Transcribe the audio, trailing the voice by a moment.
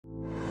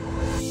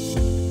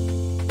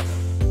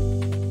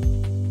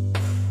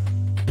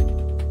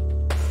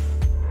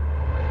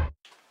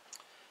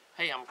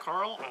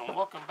Carl, and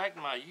welcome back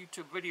to my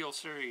YouTube video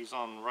series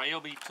on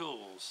Ryobi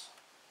tools.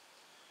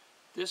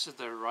 This is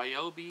the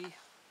Ryobi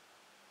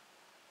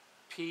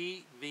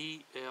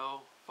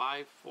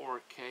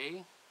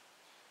FVL54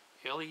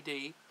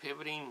 LED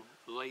pivoting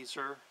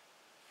laser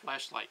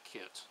flashlight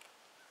kit.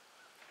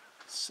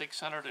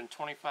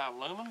 625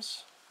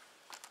 lumens.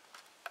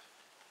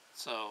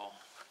 So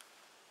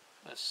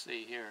let's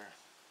see here.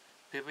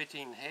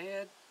 Pivoting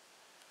head,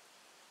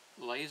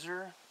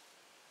 laser,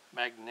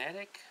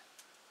 magnetic,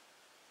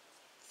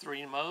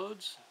 3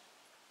 modes,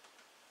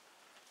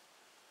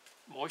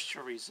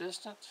 moisture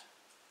resistant.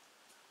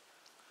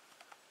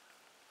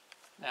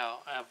 Now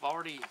I've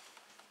already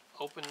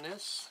opened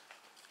this.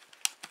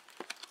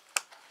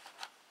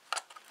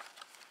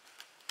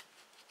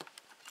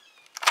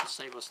 To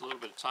save us a little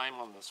bit of time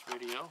on this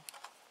video.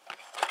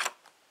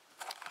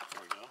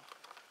 There we go.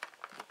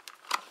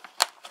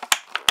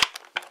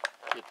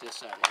 Get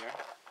this out of here.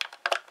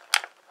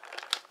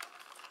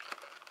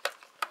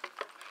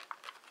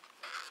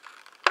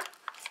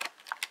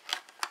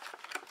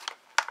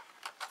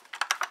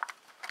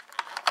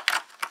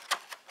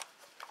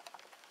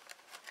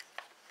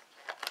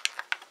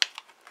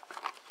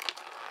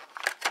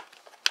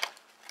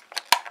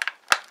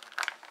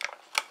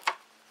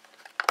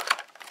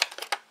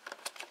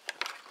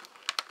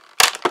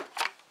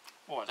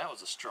 Boy, that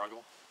was a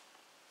struggle.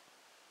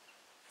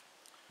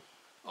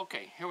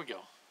 Okay, here we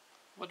go.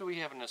 What do we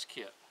have in this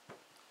kit?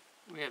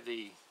 We have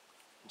the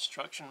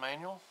instruction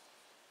manual.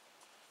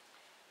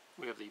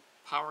 We have the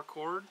power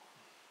cord.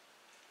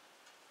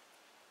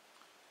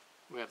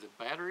 We have the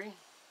battery.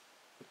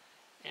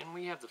 And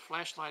we have the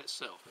flashlight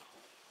itself.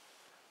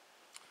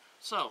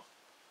 So,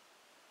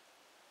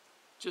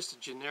 just a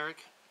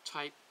generic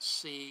Type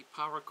C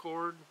power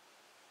cord,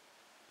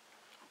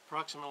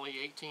 approximately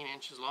 18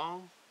 inches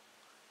long.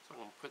 I'm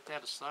going to put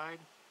that aside.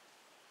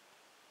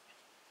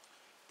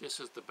 This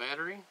is the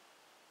battery.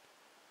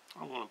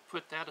 I'm going to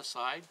put that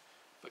aside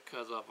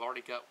because I've already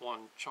got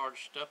one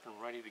charged up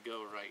and ready to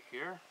go right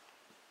here.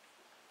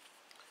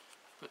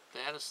 Put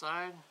that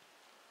aside.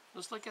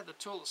 Let's look at the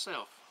tool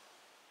itself.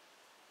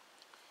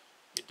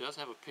 It does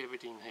have a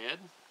pivoting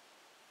head.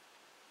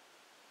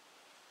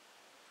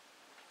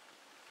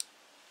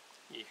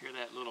 You hear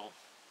that little,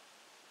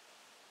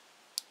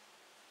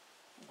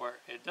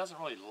 where it doesn't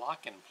really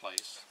lock in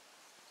place.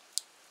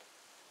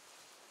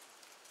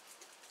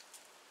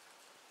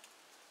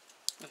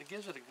 But it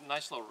gives it a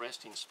nice little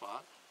resting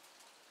spot.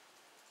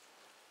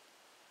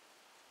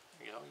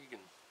 There you go, you can,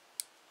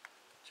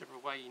 whichever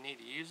way you need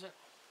to use it.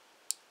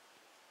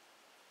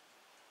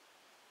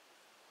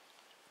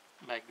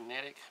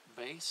 Magnetic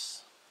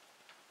base.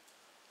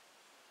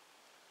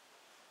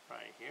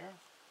 Right here.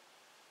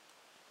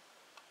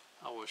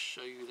 I will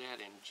show you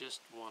that in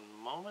just one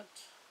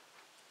moment.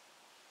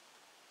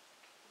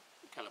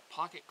 Got a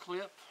pocket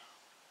clip.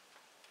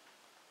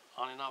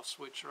 On and off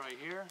switch right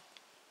here.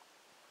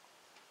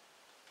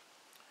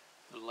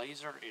 The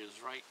laser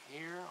is right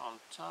here on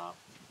top.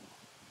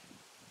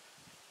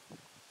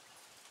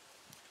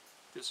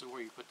 This is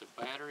where you put the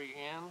battery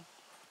in.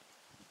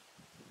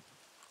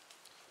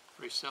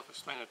 Pretty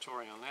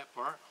self-explanatory on that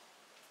part.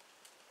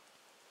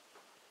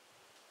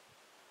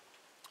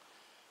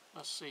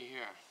 Let's see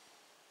here.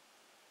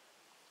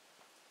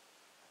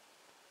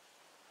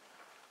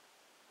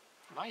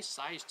 Nice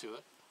size to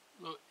it.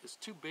 Look, it's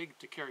too big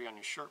to carry on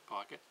your shirt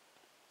pocket.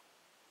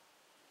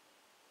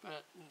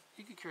 But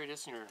you could carry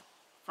this in your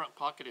front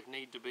pocket if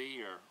need to be,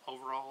 your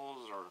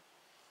overalls or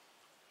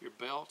your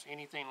belt,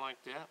 anything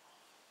like that.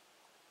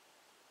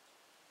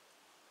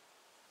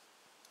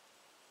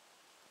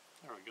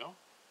 There we go.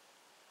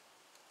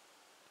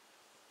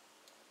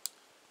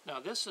 Now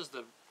this is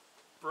the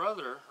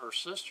brother or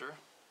sister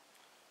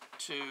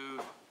to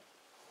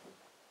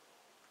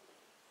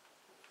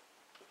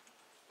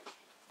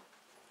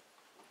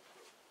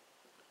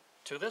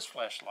this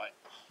flashlight.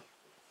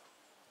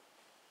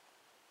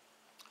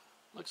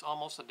 Looks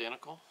almost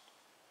identical.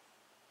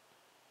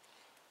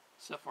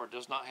 Except for it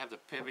does not have the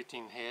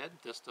pivoting head.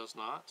 This does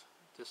not.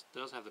 This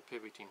does have the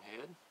pivoting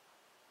head.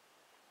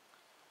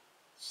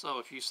 So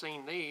if you've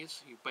seen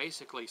these, you've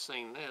basically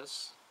seen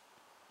this.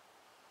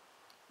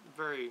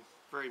 Very,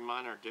 very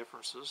minor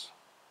differences.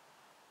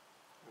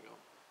 There we go.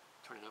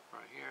 Turn it up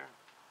right here.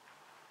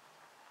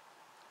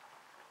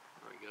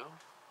 There we go.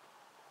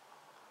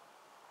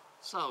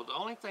 So the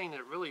only thing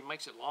that really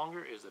makes it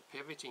longer is the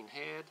pivoting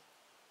head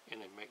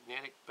and the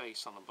magnetic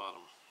base on the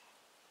bottom.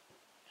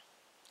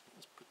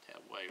 Let's put that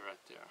away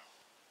right there.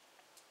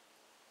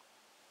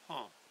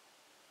 Go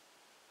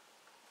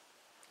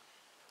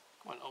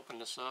ahead and open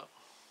this up.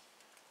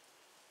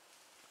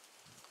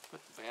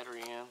 Put the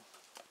battery in.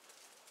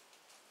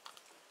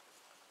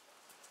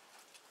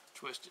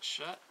 Twist it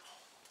shut.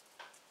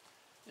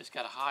 It's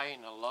got a high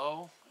and a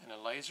low and a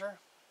laser.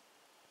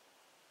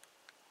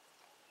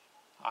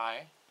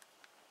 High,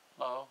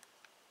 low.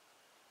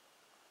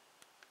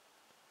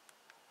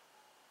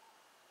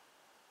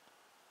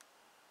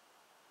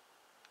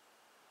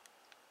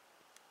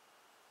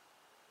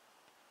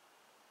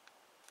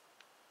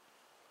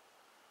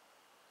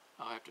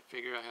 have to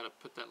figure out how to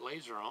put that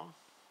laser on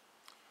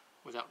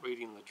without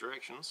reading the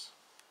directions.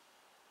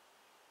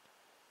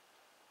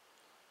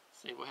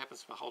 See what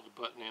happens if I hold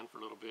the button in for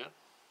a little bit.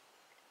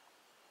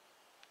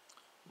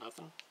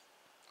 Nothing.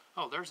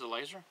 Oh, there's the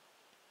laser.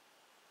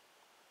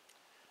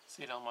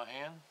 See it on my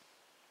hand?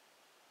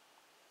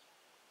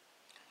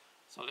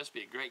 So this would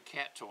be a great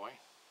cat toy.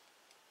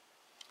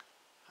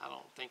 I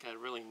don't think I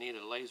really need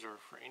a laser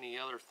for any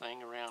other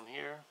thing around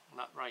here.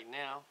 Not right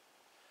now.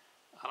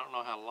 I don't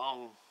know how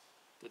long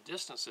the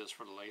distance is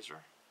for the laser.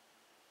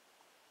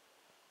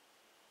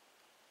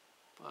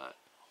 But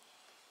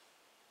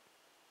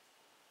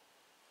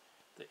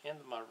the end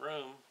of my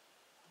room,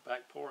 the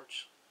back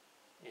porch,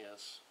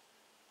 is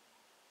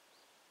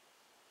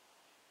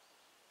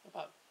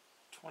about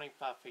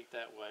 25 feet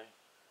that way.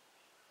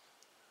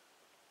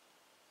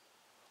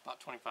 About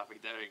 25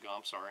 feet, there you go,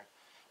 I'm sorry.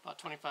 About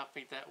 25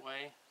 feet that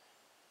way.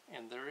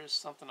 And there is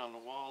something on the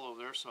wall over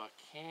there, so I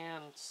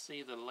can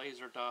see the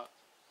laser dot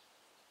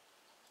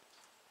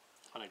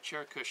on a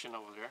chair cushion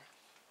over there.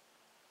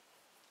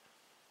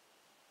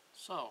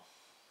 So,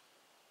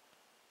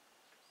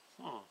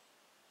 I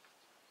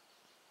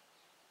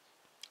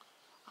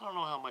don't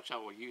know how much I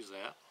will use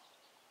that,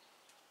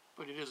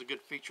 but it is a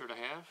good feature to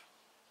have.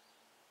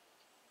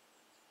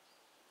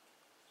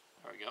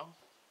 There we go.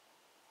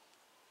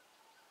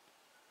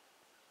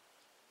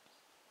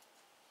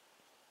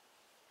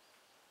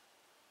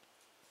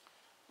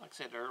 Like I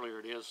said earlier,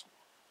 it is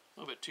a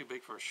little bit too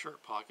big for a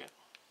shirt pocket.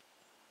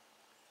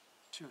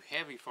 Too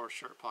heavy for a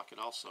shirt pocket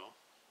also.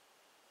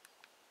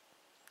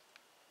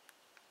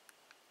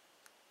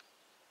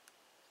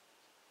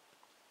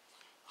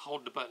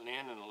 Hold the button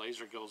in and the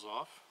laser goes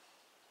off.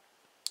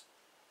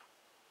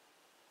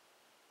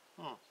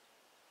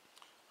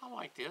 I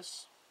like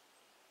this.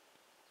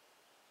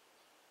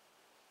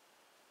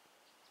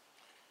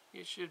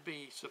 It should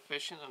be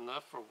sufficient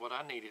enough for what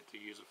I need it to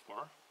use it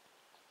for.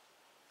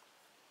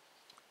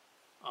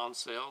 On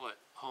sale at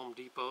Home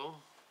Depot.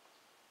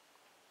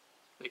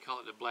 They call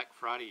it the Black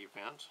Friday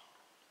event.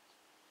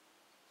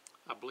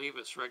 I believe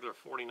it's regular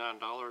 $49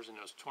 and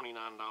it was $29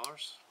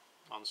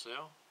 on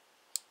sale.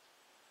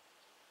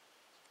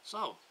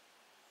 So,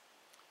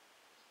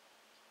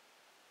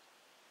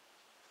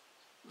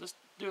 let's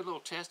do a little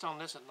test on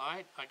this at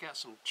night. I got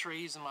some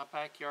trees in my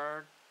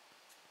backyard,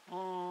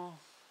 about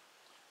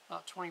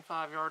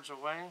 25 yards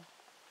away.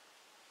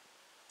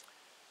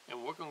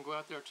 And we're going to go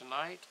out there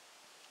tonight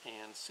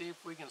and see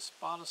if we can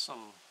spot us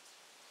some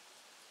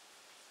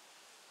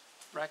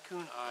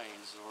raccoon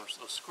eyes or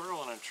a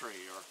squirrel in a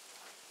tree, or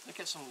look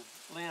at some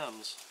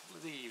limbs,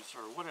 leaves,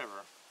 or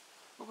whatever.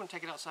 We're going to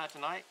take it outside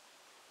tonight,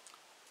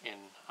 and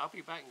I'll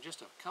be back in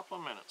just a couple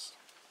of minutes.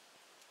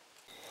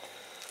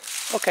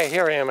 Okay,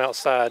 here I am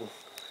outside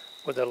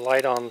with the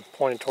light on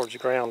pointed towards the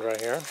ground right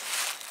here.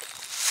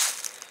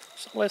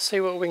 So let's see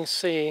what we can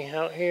see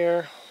out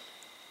here.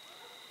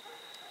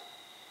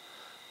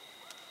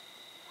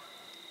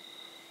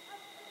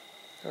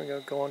 There we go,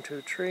 going to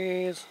the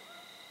trees.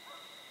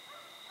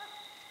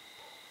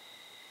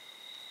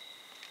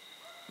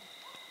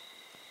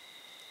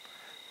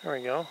 There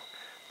we go.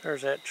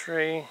 There's that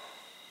tree.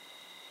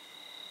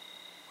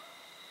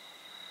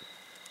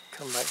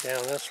 Come back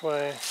down this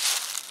way.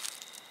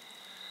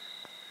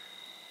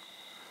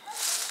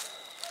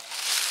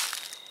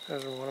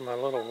 There's one of my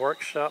little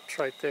workshops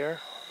right there.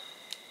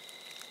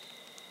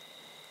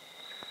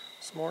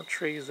 Some more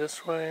trees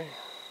this way.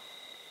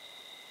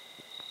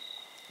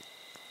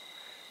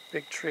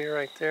 Big tree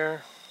right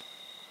there.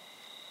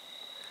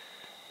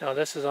 Now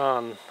this is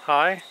on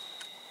high.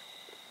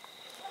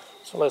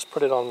 So let's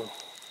put it on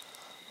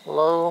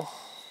low.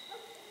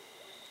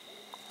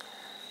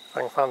 If I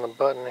can find the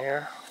button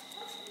here.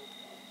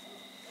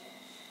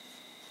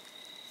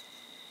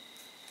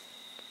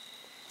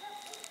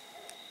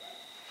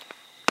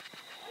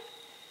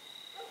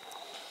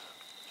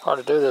 Hard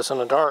to do this in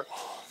the dark.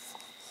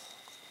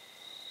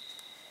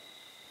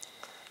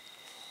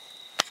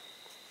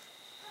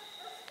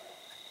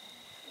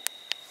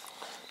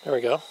 There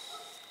we go.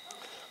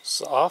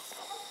 It's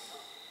off,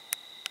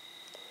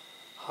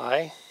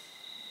 high,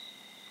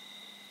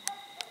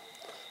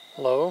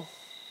 low,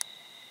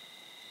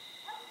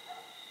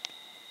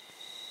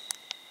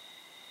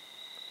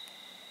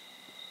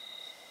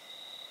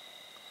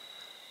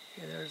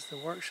 okay, there's the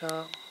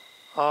workshop,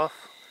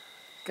 off,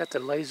 got the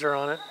laser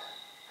on it.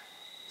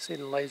 See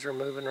the laser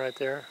moving right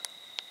there.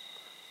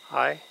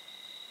 High,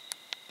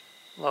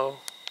 low,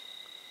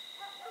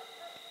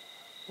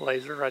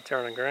 laser right there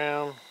on the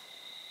ground.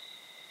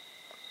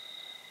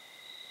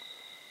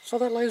 So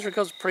that laser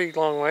goes a pretty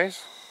long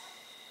ways.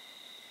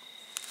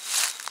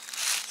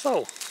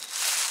 So,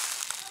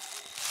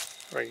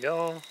 there we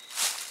go.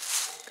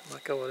 Come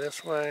back over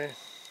this way.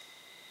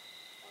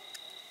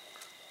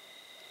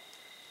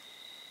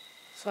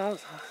 So,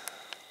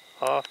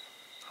 off,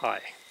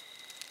 high.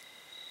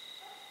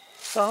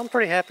 So I'm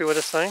pretty happy with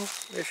this thing.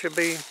 It should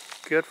be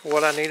good for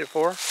what I need it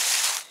for.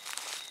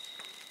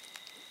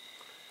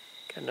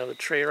 Got another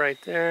tree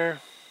right there.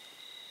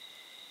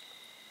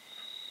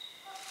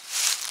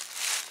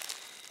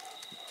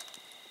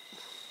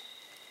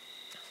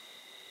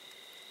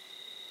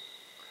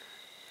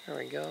 There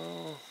we go.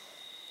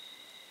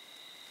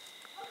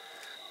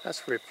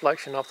 That's a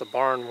reflection off the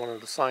barn, one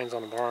of the signs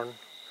on the barn.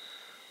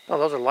 Oh,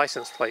 those are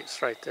license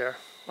plates right there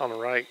on the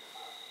right.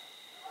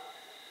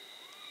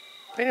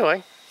 But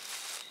anyway,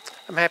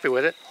 I'm happy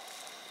with it.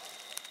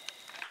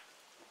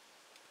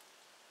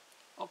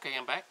 Okay,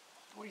 I'm back.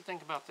 What do you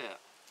think about that?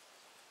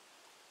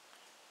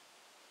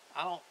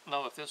 I don't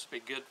know if this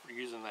would be good for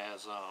using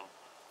as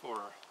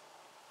for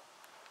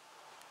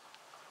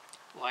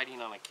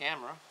lighting on a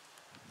camera,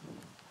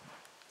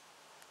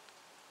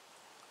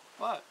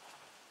 but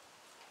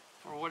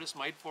for what it's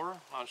made for,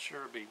 I'm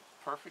sure it'd be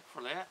perfect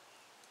for that.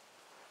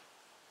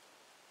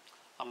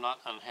 I'm not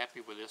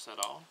unhappy with this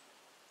at all.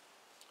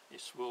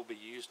 This will be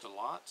used a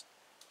lot.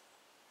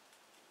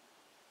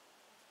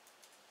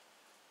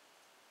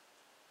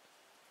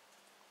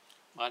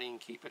 Might even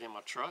keep it in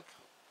my truck.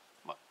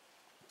 Might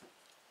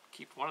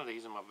keep one of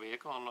these in my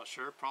vehicle. I'm not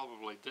sure.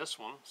 Probably this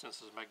one,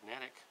 since it's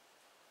magnetic.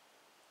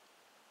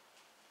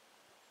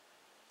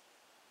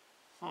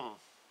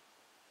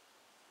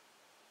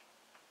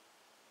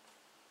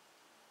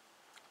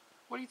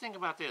 What do you think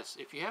about this?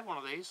 If you have one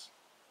of these,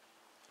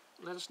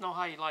 let us know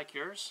how you like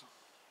yours.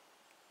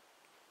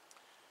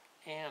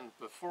 And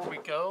before we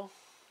go,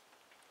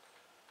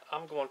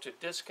 I'm going to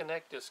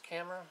disconnect this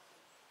camera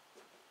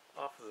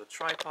off of the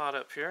tripod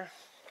up here.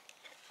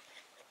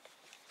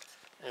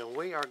 And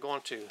we are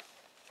going to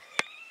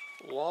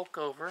walk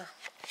over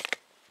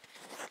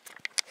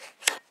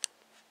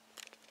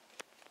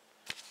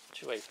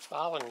to a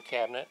filing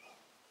cabinet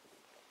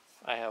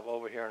I have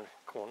over here in the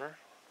corner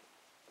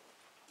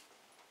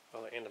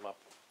on the end of my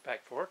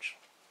back porch.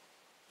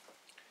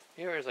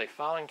 Here is a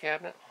filing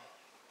cabinet.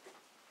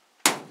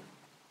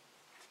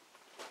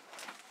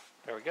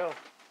 There we go.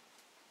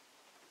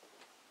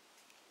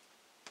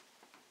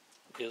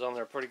 It is on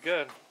there pretty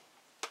good.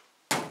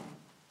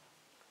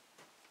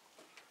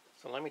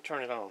 So let me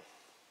turn it on.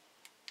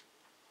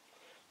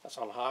 That's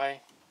on high.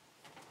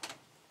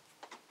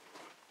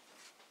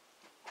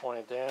 Point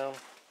it down.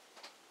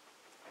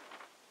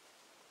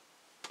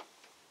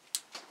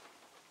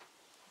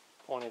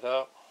 Point it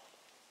up.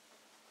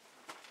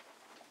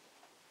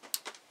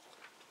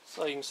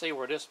 So you can see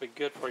where this would be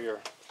good for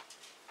your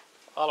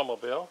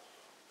automobile.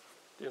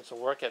 Doing some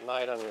work at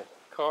night on your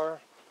car.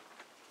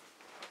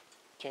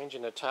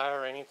 Changing the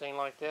tire or anything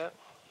like that.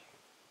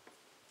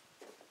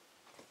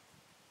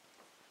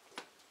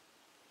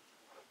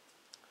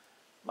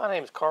 My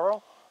name is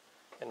Carl,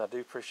 and I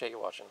do appreciate you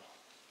watching.